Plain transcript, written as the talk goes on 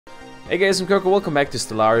Hey guys, I'm Coco. Welcome back to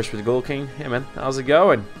Stellaris with Ghul King. Hey man, how's it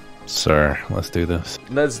going? Sir, let's do this.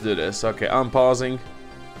 Let's do this. Okay, I'm pausing.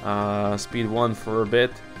 Speed 1 for a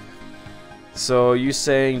bit. So you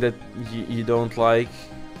saying that you don't like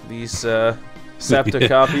these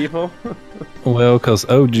Septica people? Well, because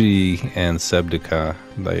OG and Sebdika,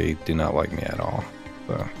 they do not like me at all.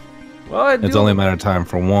 So Well, it's only a matter of time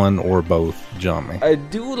for one or both jump me. I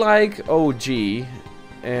do like OG,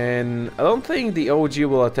 and I don't think the OG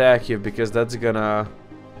will attack you because that's gonna,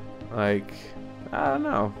 like, I don't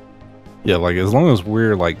know. Yeah, like as long as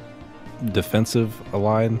we're like defensive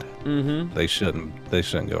aligned, Mm-hmm. they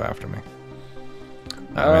shouldn't go after me.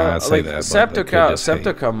 I mean, I say like that, but they could just hate.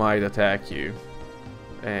 Septica might attack you,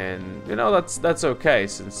 and you know that's okay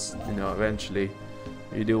since you know eventually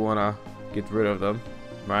you do wanna get rid of them,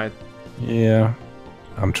 right? Yeah,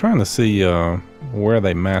 I'm trying to see where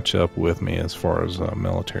they match up with me as far as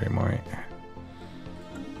military might.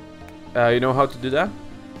 You know how to do that?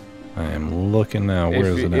 I am looking now. Where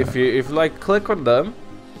is it if you like click on them,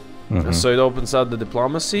 so it opens up the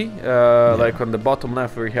diplomacy. Like on the bottom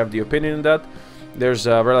left where you have the opinion in that, there's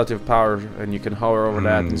relative power, and you can hover over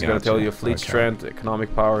that. And it's gonna tell you fleet strength,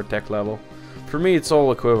 economic power, tech level. For me, it's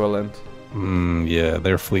all equivalent. Yeah,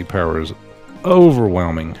 their fleet power is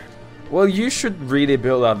overwhelming. Well, you should really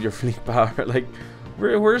build up your fleet power. Like,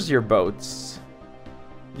 where's your boats?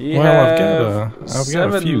 You I've have got a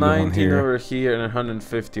few going 719 here. over here and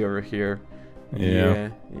 150 over here. Yeah.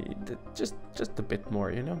 Just a bit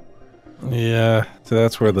more, you know. Yeah, so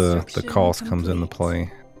that's where the cost comes into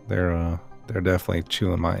play. They're definitely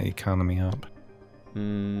chewing my economy up.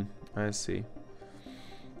 I see.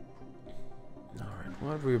 All right,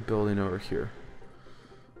 what are we building over here?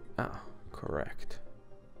 Ah, correct.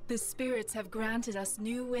 The spirits have granted us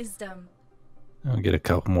new wisdom. I'll get a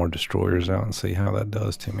couple more destroyers out and see how that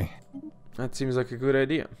does to me. That seems like a good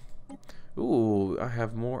idea. Ooh, I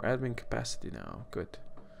have more admin capacity now. Good.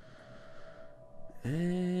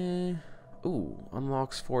 Ooh,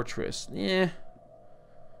 unlocks fortress. Yeah.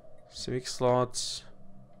 Civic slots.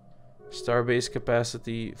 Starbase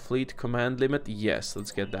capacity. Fleet command limit. Yes,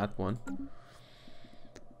 let's get that one.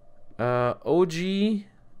 OG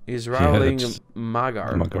is rallying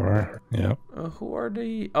Magar. Magar, yeah. Who are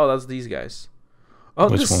they? Oh, that's these guys. Oh,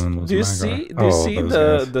 Which one was do you Magar? see? Do you see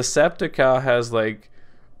those guys. the Septica has like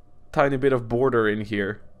tiny bit of border in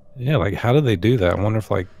here? Yeah, like how did they do that? I wonder if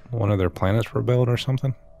like one of their planets rebelled or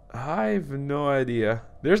something. I have no idea.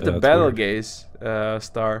 There's Yeah, the that's battle weird. gaze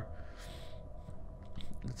star.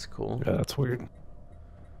 That's cool. Yeah, that's weird.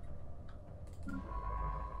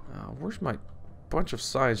 Where's my bunch of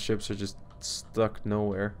science ships are just stuck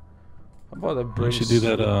nowhere? How about I You bring should do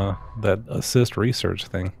that assist research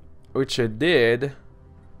thing. which I did,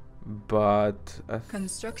 but I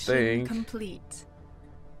Construction think complete.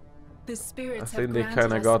 The spirits they have granted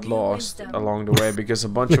kind of us got new lost wisdom. along the way because a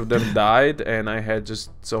bunch of them died, and I had just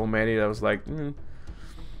so many that I was like, I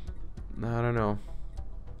don't know.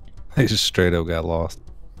 They just straight up got lost.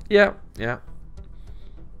 Yeah.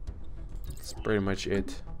 That's pretty much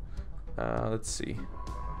it. Let's see.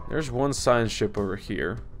 There's one science ship over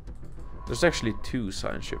here. There's actually two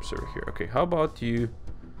science ships over here. Okay, how about you?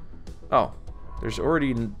 Oh, there's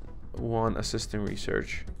already one assisting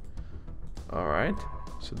research. Alright.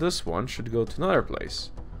 So this one should go to another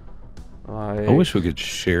place. I wish we could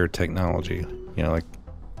share technology. You know, like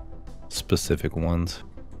specific ones.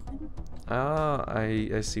 Ah,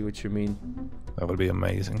 I see what you mean. That would be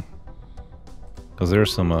amazing. Because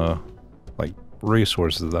there's some like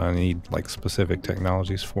resources that I need like specific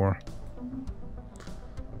technologies for.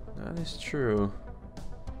 That is true.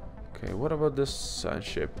 Okay, what about this science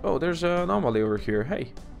ship? Oh, there's an anomaly over here.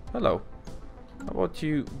 Hey, hello. How about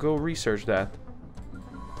you go research that?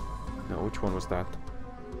 No, which one was that?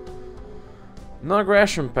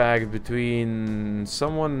 Non-aggression pact between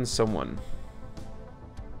someone and someone.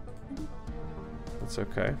 That's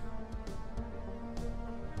okay.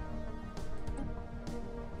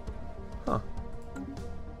 Huh.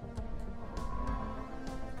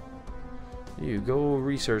 You go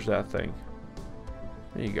research that thing.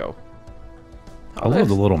 There you go. I love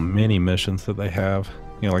the little mini missions that they have.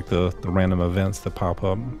 You know, like the random events that pop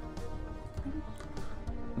up.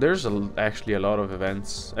 There's actually a lot of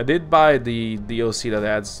events. I did buy the DLC that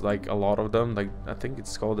adds like a lot of them. Like I think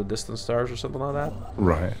it's called the Distant Stars or something like that.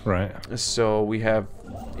 Right. So we have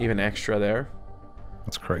even extra there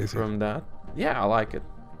That's crazy. from that. Yeah, I like it.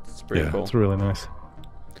 It's pretty cool. It's really nice.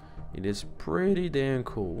 It is pretty damn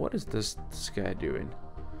cool. What is this guy doing?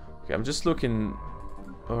 Okay, I'm just looking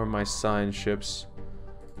over my science ships.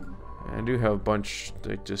 I do have a bunch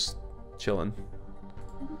like just chilling.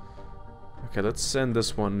 Okay, let's send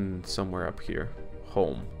this one somewhere up here.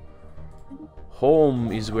 Home.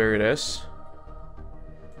 Home is where it is.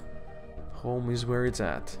 Home is where it's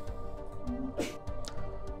at.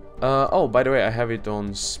 Oh, by the way, I have it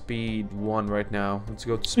on speed 1 right now. Let's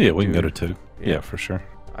go to speed 2. Yeah, we can go to 2. Yeah, for sure.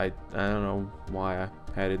 I don't know why I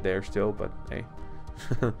had it there still, but hey.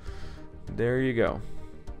 There you go.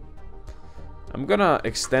 I'm gonna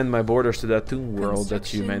extend my borders to that toon world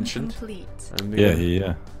that you mentioned.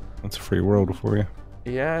 Yeah. That's a free world for you.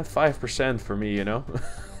 Yeah, 5% for me, you know.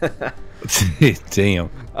 Damn.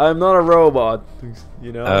 I'm not a robot,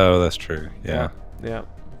 you know. Oh, that's true. Yeah. Yeah.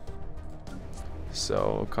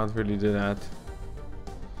 So can't really do that.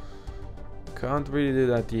 Can't really do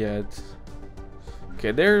that yet.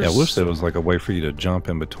 Okay, there's. Yeah, I wish there was like a way for you to jump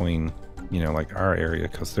in between, you know, like our area,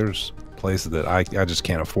 because there's places that I just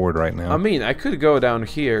can't afford right now. I mean, I could go down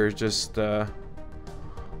here, just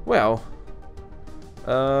well.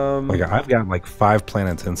 Like I've got like 5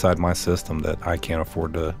 planets inside my system that I can't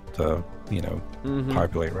afford to you know,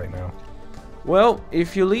 populate right now. Well,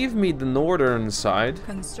 if you leave me the northern side,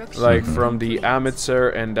 like from the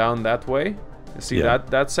Amitzer and down that way, see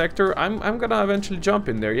that sector, I'm gonna eventually jump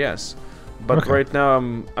in there, yes. But right now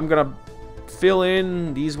I'm gonna fill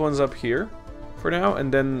in these ones up here for now,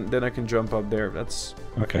 and then I can jump up there. That's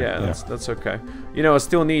okay. Yeah, that's okay. You know, I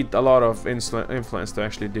still need a lot of influence to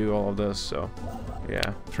actually do all of this, so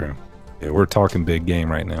yeah. True. Yeah, we're talking big game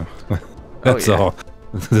right now. That's all.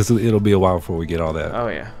 It'll be a while before we get all that. Oh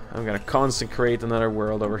yeah. I'm gonna consecrate another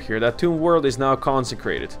world over here. That toon world is now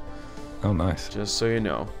consecrated. Oh, nice. Just so you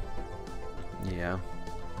know. Yeah.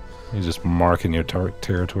 You're just marking your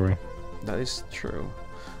territory. That is true.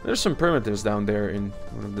 There's some primitives down there in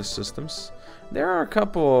one of the systems. There are a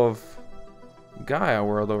couple of Gaia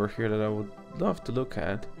world over here that I would love to look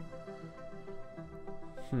at.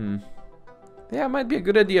 Yeah, it might be a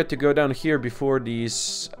good idea to go down here before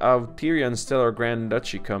these Alterian Stellar Grand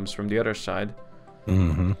Duchy comes from the other side.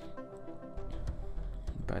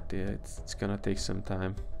 But it's gonna take some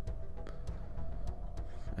time.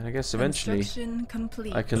 And I guess eventually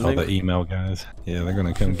I can link... the email guys. Yeah, they're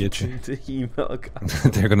gonna come get you. The email guys.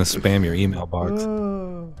 They're gonna spam your email box.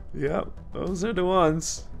 Yeah, those are the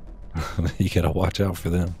ones. You gotta watch out for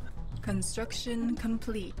them. Construction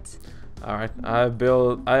complete. Alright, I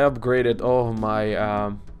upgraded all of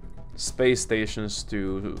my space stations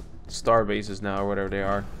to star bases now, or whatever they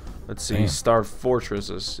are. Let's see, star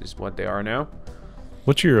fortresses is what they are now.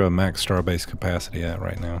 What's your max starbase capacity at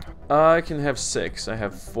right now? I can have 6. I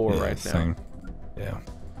have 4 right same. now. Yeah,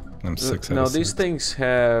 I'm 6. No, these things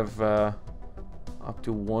have up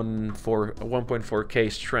to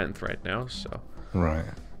 1.4k strength right now, so. Right.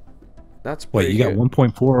 That's pretty Wait, you got good.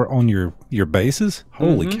 1.4 on your bases?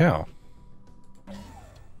 Holy cow.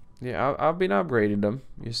 Yeah, I've been upgrading them,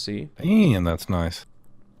 you see. Damn, that's nice.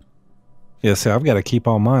 Yeah, see, I've got to keep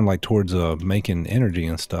all mine like towards making energy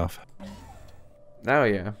and stuff. Oh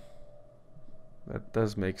yeah, that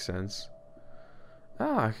does make sense.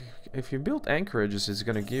 Ah, if you build anchorages, it's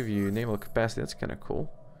gonna give you naval capacity. That's kind of cool.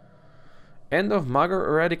 End of Mugger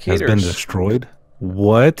Eradicators. Has been destroyed?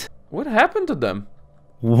 What? What happened to them?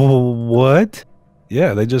 What?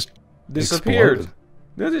 Yeah, they just disappeared. Exploded.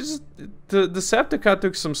 No, they just the Decepticon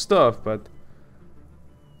took some stuff, but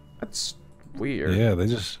that's weird. Yeah, they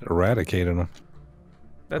just eradicated them.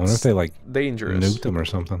 That's I wonder if they like dangerous. Nuked them or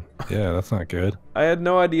something. Yeah, that's not good. I had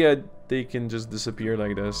no idea they can just disappear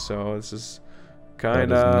like this, so this is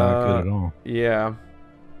kind of not good at all. Yeah,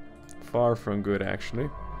 far from good actually.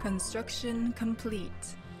 Construction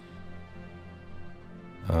complete.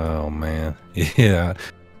 Oh man, yeah.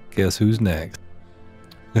 Guess who's next?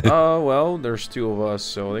 Well, there's 2 of us,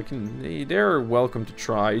 so they're welcome to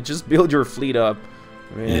try. Just build your fleet up.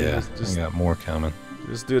 I mean, yeah, I got more coming.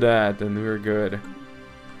 Just do that, and we're good.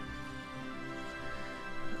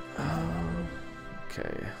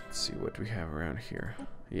 Okay, let's see what we have around here.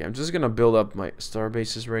 Yeah, I'm just gonna build up my star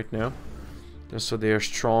bases right now, just so they are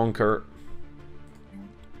stronger.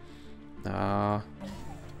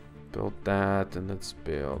 Build that, and let's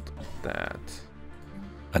build that.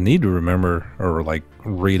 I need to remember or like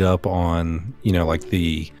read up on, you know, like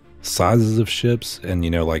the sizes of ships, and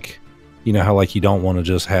you know how like you don't want to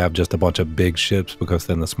just have just a bunch of big ships, because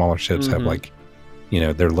then the smaller ships have like, you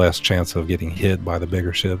know, they're less chance of getting hit by the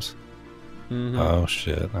bigger ships. Oh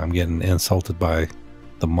shit, I'm getting insulted by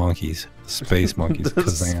the monkeys, the space monkeys,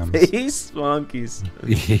 Kazams. Space monkeys.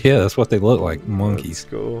 Yeah, that's what they look like, monkeys.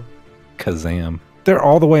 That's cool. Kazam. They're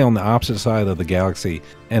all the way on the opposite side of the galaxy,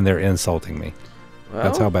 and they're insulting me. Well,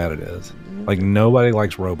 that's how bad it is. Like, nobody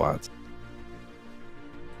likes robots.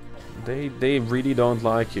 They really don't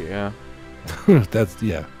like you, yeah. That's,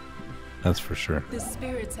 yeah. That's for sure. The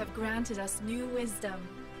spirits have granted us new wisdom.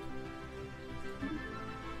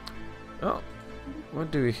 Oh,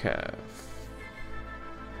 what do we have?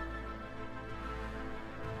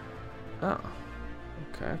 Oh,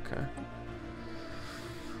 okay, okay.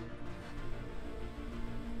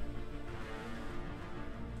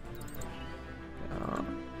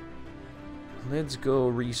 Let's go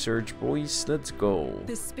research, boys. Let's go.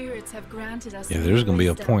 The spirits have granted us. Yeah, new there's gonna be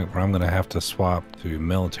a wisdom. point where I'm gonna have to swap to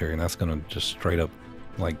military, and that's gonna just straight up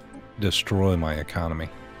like destroy my economy.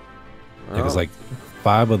 Because Oh, like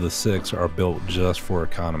 5 of the 6 are built just for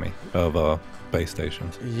economy of base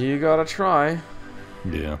stations. you gotta try.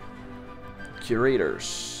 Yeah.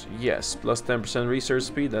 Curators. Yes, plus 10% research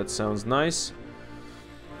speed. That sounds nice.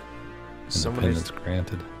 Someone is. Independence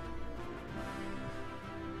granted.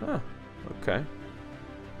 Ah, okay.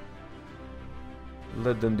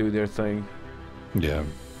 Let them do their thing. Yeah.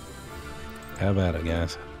 How about it,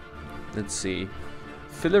 guys? Let's see.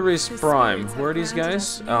 Philaris The Prime. spirits Where are have these granted guys?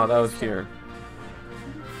 us new Oh, out wisdom. here.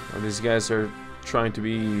 Oh, these guys are trying to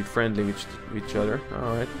be friendly with each other.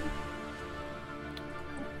 Alright.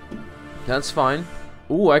 That's fine.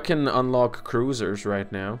 Ooh, I can unlock cruisers right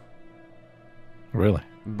now. Really?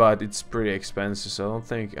 But it's pretty expensive, so I don't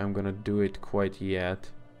think I'm gonna do it quite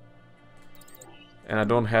yet. And I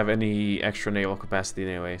don't have any extra naval capacity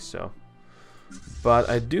anyway, so. But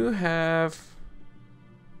I do have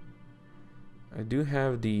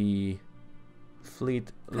the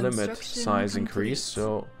fleet limit Construction size complete. increase,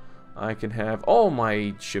 so I can have all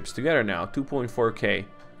my ships together now. 2.4k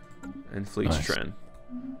and fleet Nice. strength.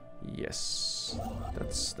 Yes,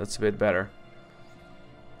 that's a bit better.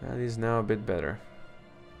 That is now a bit better.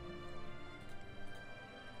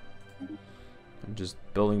 I'm just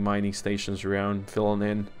building mining stations around, filling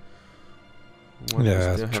in. What Yeah,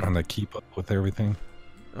 else do I have? trying to keep up with everything.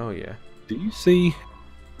 Oh yeah. Do you see?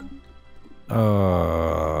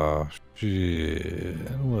 Shit.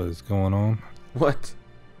 What is going on? What?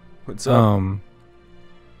 What's up?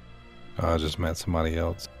 I just met somebody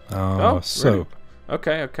else. Oh, So really?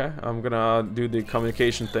 Okay, okay. I'm gonna do the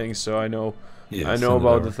communication thing, so I know yeah, I know send it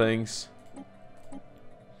about over. the things.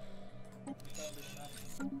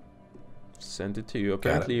 Send it to you.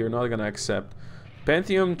 Apparently, you're not gonna accept.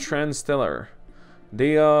 Pantheon Transstellar.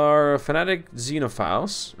 They are fanatic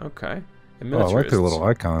xenophiles. Okay. And Oh, I like their militarists. little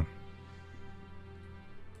icon.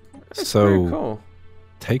 That's So pretty cool.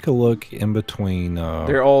 take a look in between.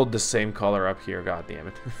 They're all the same color up here. God damn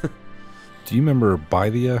it. Do you remember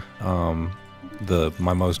Bythia?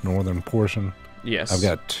 My most northern portion. Yes. I've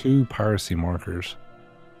got 2 piracy markers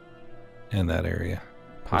in that area.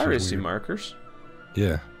 piracy weird. markers.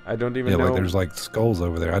 Yeah. I don't even Yeah, know. like there's like skulls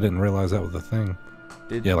over there. I didn't realize that was a thing.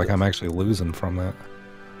 Yeah, like I'm actually losing from that.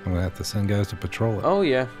 I'm gonna have to send guys to patrol it. Oh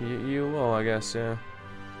yeah, you will, I guess. Yeah.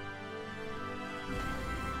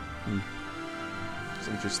 It's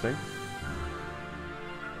interesting.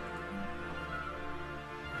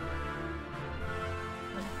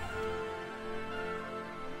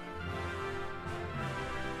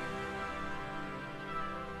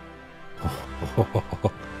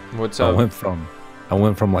 What's I up?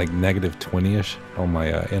 went from like negative 20ish on my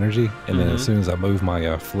energy, and then as Mhm. soon as I moved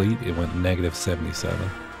my fleet, it went negative 77.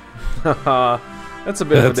 That's a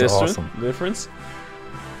bit of a That's awesome. difference.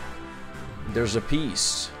 There's a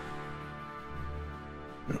piece.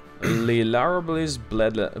 Lilarablis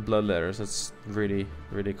blood letters. That's really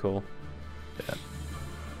cool. Yeah.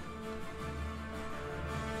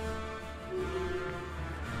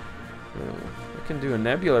 I can do a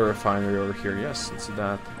nebula refinery over here. Yes, let's do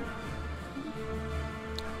that.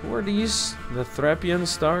 Who are these? The Thrapian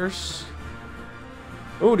stars?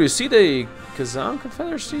 Oh, do you see the Kazan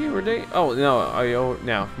Confederacy? Were they? Oh no!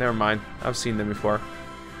 No, never mind. I've seen them before.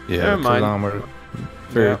 Yeah, Never mind. Kazan were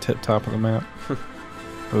very Yeah. tip top of the map.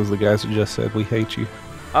 Those are the guys who just said we hate you.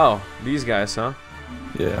 Oh, these guys, huh?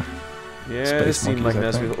 Yeah. Yeah, Space they seem like monkeys, I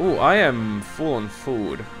nice think. people. Oh, I am full on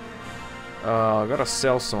food. I gotta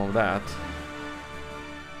sell some of that.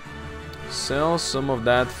 Sell some of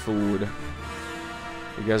that food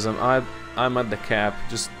because I'm at the cap.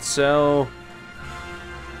 Just sell.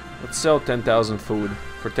 Let's sell 10,000 food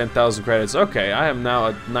for 10,000 credits. Okay, I am now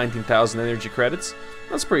at 19,000 energy credits.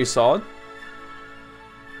 That's pretty solid.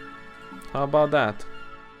 How about that?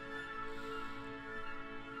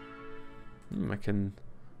 I can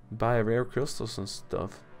buy rare crystals and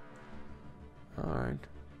stuff. Alright.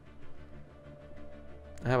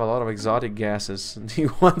 I have a lot of exotic gases. Do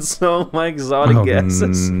you want some of my exotic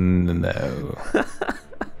gases? No. No.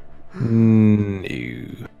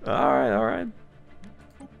 Alright, alright.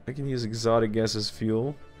 I can use exotic gas as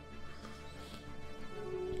fuel.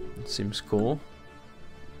 It seems cool.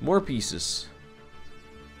 More pieces.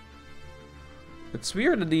 It's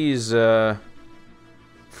weird that these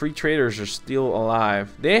free traders are still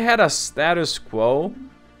alive. They had a status quo.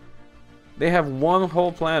 They have one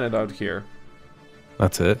whole planet out here.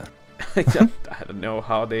 That's it. I don't know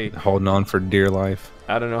how they... Holding on for dear life.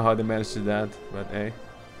 I don't know how they managed to do that, but hey.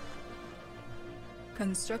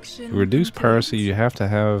 Construction. To reduce complete. piracy, you have to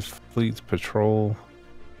have fleets patrol.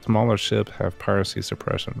 Smaller ships have piracy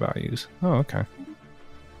suppression values. Oh, okay.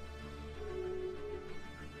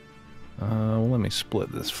 Well, let me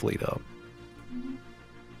split this fleet up.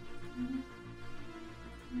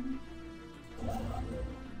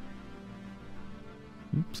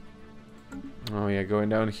 Oops. Oh yeah, going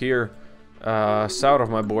down here, south of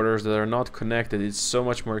my borders that are not connected, it's so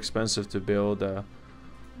much more expensive to build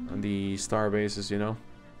the star bases, you know?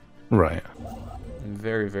 Right.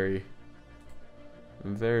 Very, very,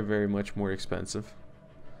 very, very much more expensive.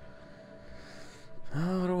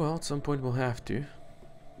 Oh well, at some point we'll have to.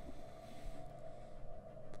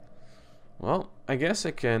 Well, I guess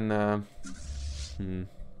I can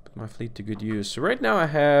put my fleet to good use. So right now I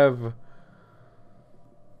have...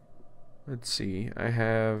 Let's see, I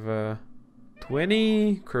have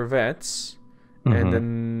 20 corvettes and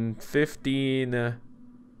then 15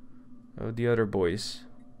 of the other boys,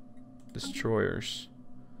 destroyers.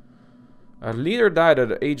 Our leader died at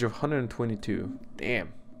the age of 122.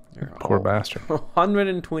 Damn. Poor bastard.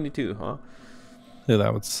 122, huh? Yeah,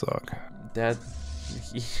 that would suck. That...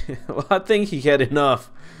 well, I think he had enough,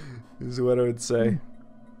 is what I would say.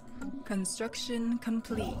 Construction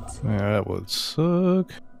complete. Yeah, that would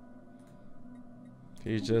suck.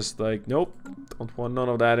 He's just like, nope, don't want none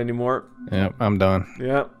of that anymore. Yep, I'm done.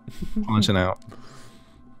 Yep. Punching out.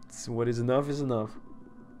 So what is enough is enough.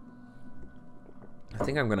 I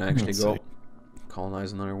think I'm gonna actually go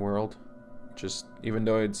colonize another world. Just, even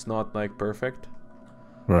though it's not like perfect.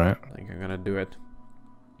 Right. I think I'm gonna do it.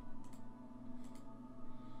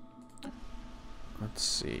 Let's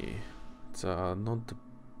see. It's not the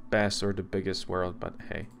best or the biggest world, but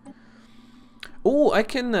hey. Oh, I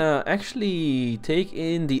can actually take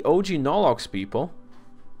in the OG Nolox people.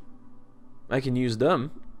 I can use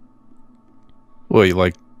them. Well, you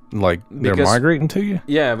like they're migrating to you?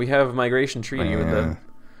 Yeah, we have a migration treaty with them.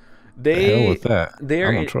 The hell with that.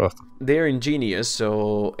 I don't trust them. They're ingenious,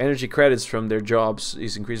 so energy credits from their jobs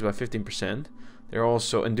is increased by 15%. They're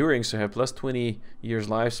also enduring, so have plus 20 years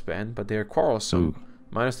lifespan, but they're quarrelsome. Ooh.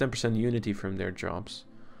 Minus 10% unity from their jobs.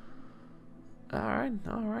 Alright,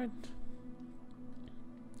 alright.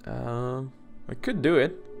 I could do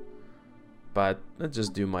it, but let's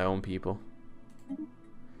just do my own people.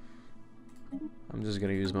 I'm just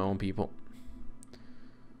gonna use my own people.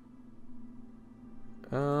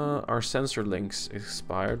 Our sensor links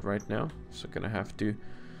expired right now, so gonna have to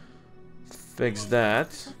fix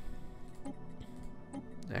that.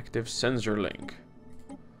 Active sensor link.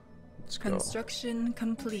 Let's go. Construction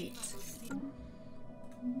complete.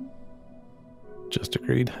 Just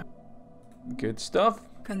agreed. Good stuff.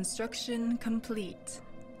 Construction complete.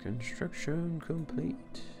 Construction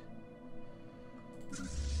complete.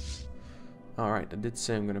 Alright, I did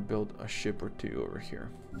say I'm gonna build a ship or two over here.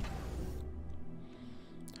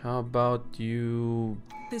 How about you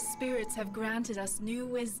The spirits have granted us new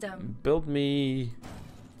wisdom. build me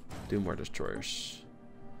 2 more destroyers?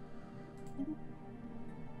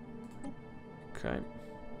 Okay.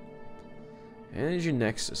 Energy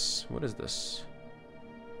Nexus. What is this?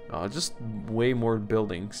 Oh, just way more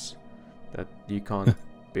buildings that you can't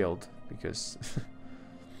build because...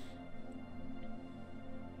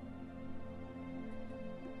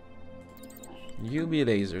 UV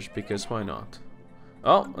lasers, because why not?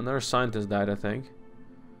 Oh, another scientist died, I think.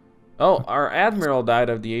 Oh, our admiral died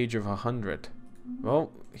at the age of 100.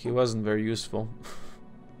 Well, he wasn't very useful.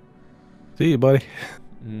 See you, buddy.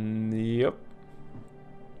 Yep.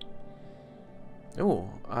 Oh,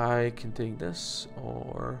 I can take this,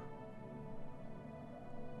 or...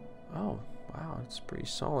 Oh, wow, it's pretty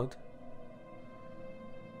solid.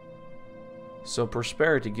 So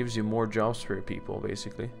prosperity gives you more jobs for your people,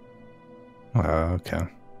 basically. Okay. Kind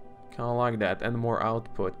of like that, and more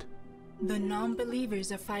output. The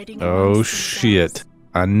non-believers are fighting. Oh amongst shit! themselves.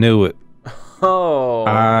 I knew it. Oh.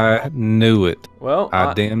 I knew it. Well,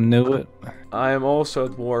 I damn knew it. I am also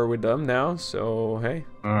at war with them now, so hey.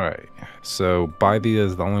 All right. So Bythia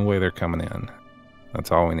is the only way they're coming in.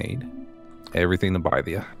 That's all we need. Everything to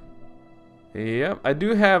Bythia. Yeah, I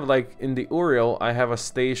do have, like, in the Uriel, I have a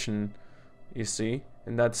station, you see,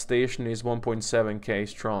 and that station is 1.7k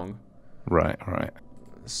strong. Right, right.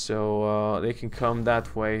 So they can come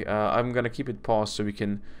that way. I'm gonna keep it paused so we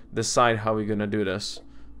can decide how we're gonna do this.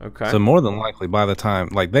 Okay. So more than likely, by the time,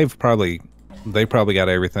 like they probably got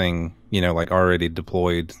everything, you know, like already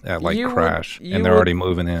deployed at like crash, and they're already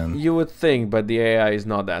moving in. You would think, but the AI is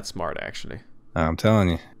not that smart actually. I'm telling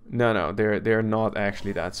you. No, they're not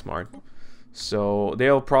actually that smart. So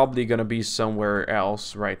they're probably gonna be somewhere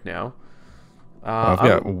else right now. I've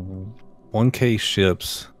got 1K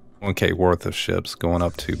ships, 1K worth of ships going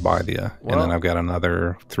up to Baidia, and then I've got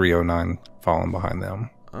another 309 falling behind them.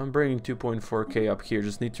 I'm bringing 2.4K up here.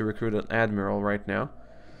 Just need to recruit an admiral right now.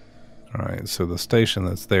 All right, so the station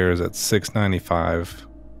that's there is at 695.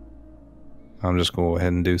 I'm just going to go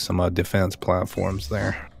ahead and do some defense platforms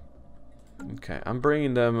there. Okay, I'm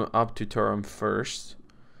bringing them up to Turum first.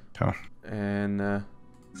 Okay. And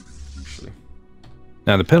actually,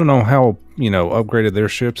 now depending on how, you know, upgraded their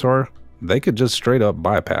ships are, they could just straight up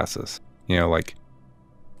bypass us. You know, like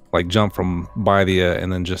jump from Baidia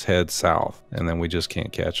and then just head south, and then we just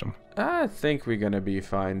can't catch them. I think we're gonna be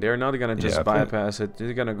fine. They're not gonna just bypass it.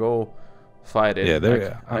 They're gonna go fight it.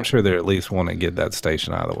 Yeah, I'm sure they at least want to get that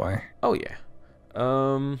station out of the way. Oh yeah.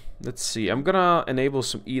 Let's see. I'm gonna enable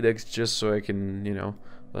some edicts just so I can, you know,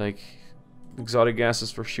 like exotic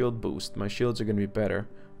gases for shield boost. My shields are gonna be better,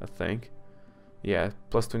 I think. Yeah,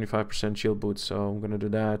 plus 25% shield boost. So I'm gonna do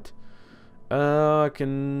that. I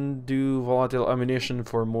can do volatile ammunition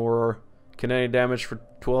for more kinetic damage for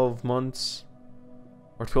 12 months.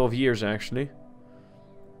 Or 12 years, actually.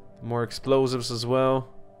 More explosives as well.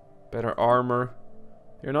 Better armor.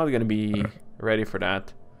 You're not going to be ready for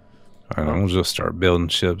that. Alright, I'm going to just start building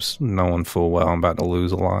ships knowing full well I'm about to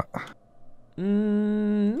lose a lot.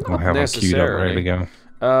 Not have them queued up ready to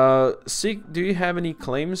go. Seek, do you have any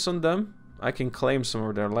claims on them? I can claim some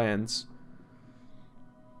of their lands.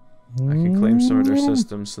 I can claim some of their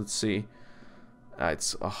systems. Let's see.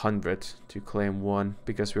 It's 100 to claim one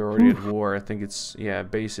because we're already at war. I think it's, yeah,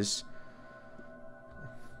 bases.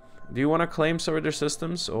 Do you want to claim some of their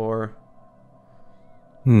systems or?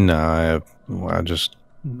 No,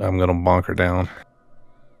 I'm gonna bunker down.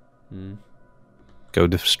 Go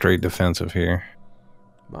straight defensive here.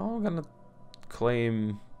 Well, I'm gonna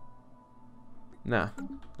claim. Nah,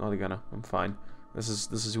 not gonna. I'm fine. This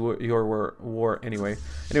is your war anyway.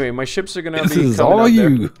 Anyway, my ships are gonna be coming all up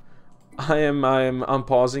you. there. I'm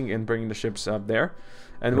pausing and bringing the ships up there,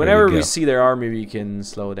 and whenever we see their army, we can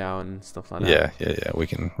slow down and stuff like that. Yeah. We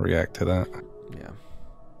can react to that. Yeah.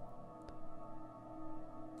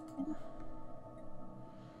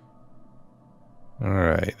 All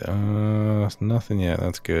right. Nothing yet.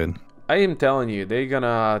 That's good. I am telling you, they're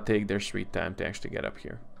gonna take their sweet time to actually get up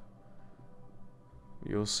here.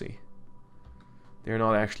 You'll see. They're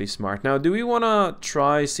not actually smart. Now, do we want to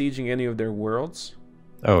try sieging any of their worlds?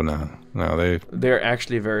 Oh no, they're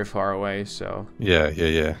actually very far away. So yeah.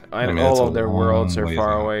 And I mean, all of their worlds are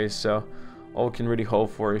far away. So all we can really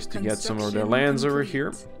hope for is to get some of their lands over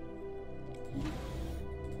here.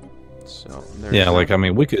 So yeah, like I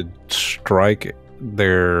mean, we could strike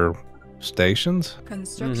their stations.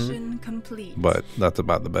 Construction complete. But that's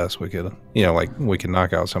about the best we could. You know, like we can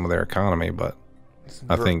knock out some of their economy, but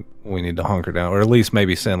I think we need to hunker down, or at least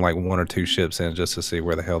maybe send like 1 or 2 ships in just to see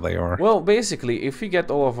where the hell they are. Well, basically, if we get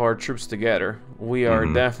all of our troops together, we are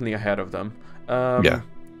definitely ahead of them. Yeah.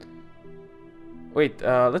 Wait,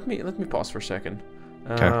 let me pause for a second.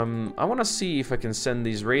 I want to see if I can send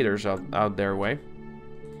these raiders out their way.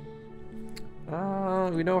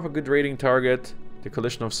 We know of a good raiding target, the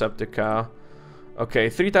collision of Septica. Okay,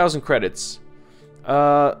 3,000 credits.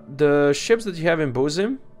 The ships that you have in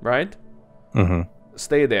Bozim, right?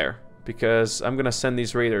 Stay there, because I'm gonna send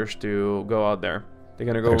these raiders to go out there. They're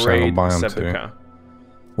gonna go raid Septica.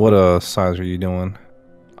 What size are you doing?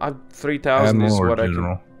 3,000 is what I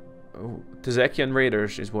can. Tezekian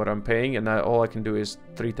raiders is what I'm paying, and all I can do is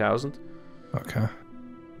 3,000. Okay.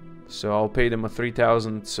 So I'll pay them a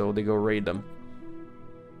 3,000, so they go raid them.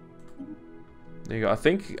 There you go. I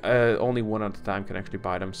think only one at a time can actually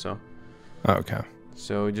buy them. So. Okay.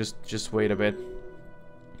 So just wait a bit.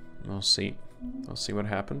 We'll see. I'll see what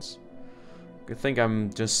happens. I think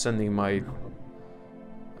I'm just sending my...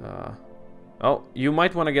 Oh, you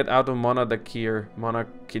might want to get out of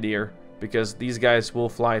Monakidir, because these guys will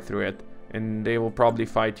fly through it, and they will probably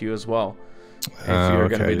fight you as well if you're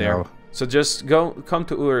going to be there. So just come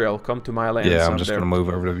to Uriel, come to my lands. Yeah, I'm just going to move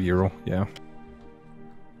over to Ural, yeah.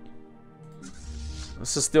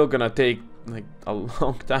 This is still going to take like a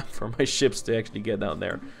long time for my ships to actually get down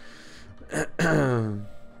there.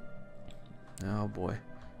 Oh boy.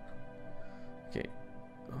 Okay.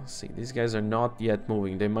 Let's see. These guys are not yet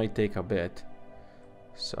moving. They might take a bit.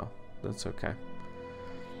 So, that's okay.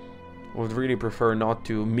 Would really prefer not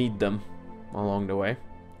to meet them along the way.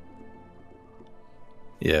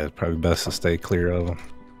 Yeah, it's probably best to stay clear of them.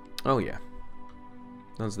 Oh yeah,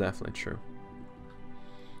 that's definitely true.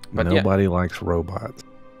 But nobody likes robots.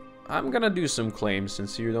 I'm gonna do some claims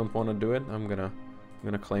since you don't want to do it. I'm gonna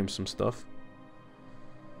claim some stuff.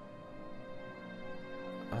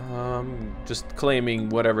 Just claiming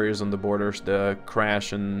whatever is on the borders, the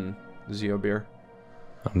Crash and Zeobeer.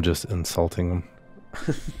 I'm just insulting them.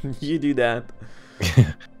 You do that.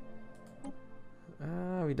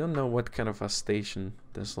 We don't know what kind of a station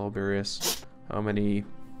this Zeobeer is. How many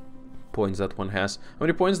points that one has? How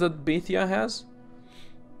many points that Bethia has?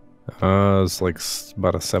 It's like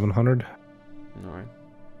about a 700. Alright.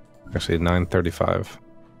 Actually, 935.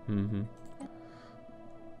 Mm-hmm.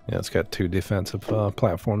 Yeah, it's got 2 defensive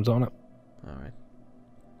platforms on it. Alright.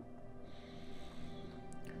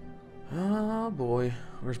 Oh boy,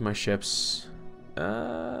 where's my ships?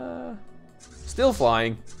 Still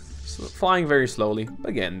flying. Flying very slowly,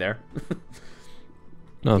 but getting there.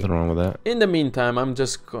 Nothing wrong with that. In the meantime, I'm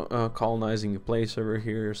just colonizing a place over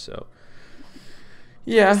here, so...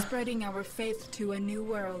 Yeah. We're spreading our faith to a new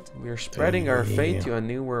world. We're spreading our faith to a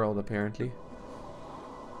new world, apparently.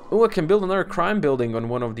 Oh, I can build another crime building on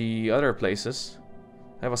one of the other places.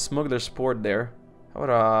 I have a smuggler's port there. How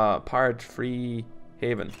about a pirate-free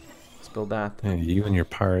haven? Let's build that. Yeah, you and your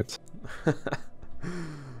pirates.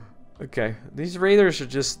 Okay, these raiders are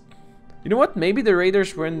just... You know what? Maybe the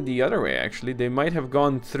raiders went the other way, actually. They might have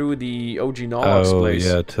gone through the OG Nolog's place.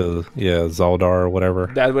 Oh, yeah, Zaldar or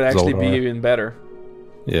whatever. That would actually be even better.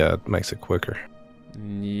 Yeah, it makes it quicker.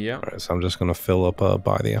 Yeah. Alright, so I'm just going to fill up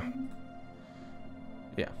Badia.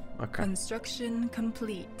 Yeah, okay. Construction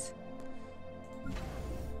complete.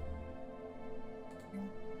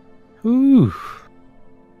 Ooh.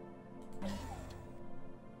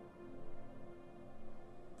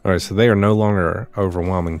 Alright, so they are no longer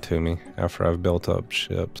overwhelming to me after I've built up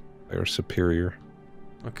ships. They're superior.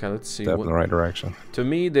 Okay, let's see. Step in the right direction. To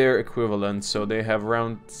me, they're equivalent. So they have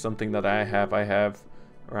around something that I have. I have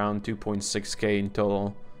around 2.6k in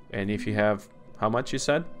total. And if you have... How much you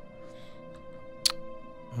said?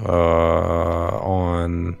 Sorry,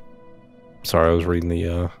 I was reading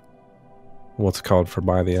the... what's it called for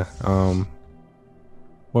Badia?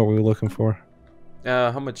 What were we looking for?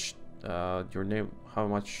 How much... your name... How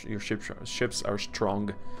much your ships are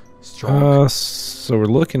strong? So we're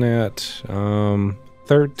looking at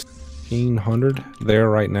 1,300 there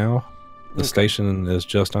right now. The station is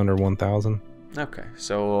just under 1,000. Okay,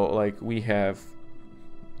 so like we have,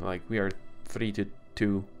 like we are 3 to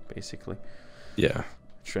 2 basically. Yeah.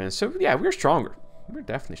 So yeah, we're stronger. We're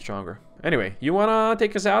definitely stronger. Anyway, you wanna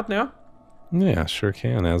take us out now? Yeah, sure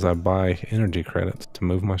can. As I buy energy credits to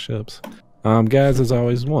move my ships. Guys, as I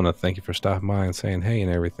always want to thank you for stopping by and saying hey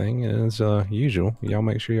and everything. As usual, y'all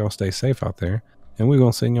make sure y'all stay safe out there. And we're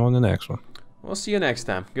going to see you on the next one. We'll see you next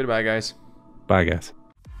time. Goodbye, guys. Bye, guys.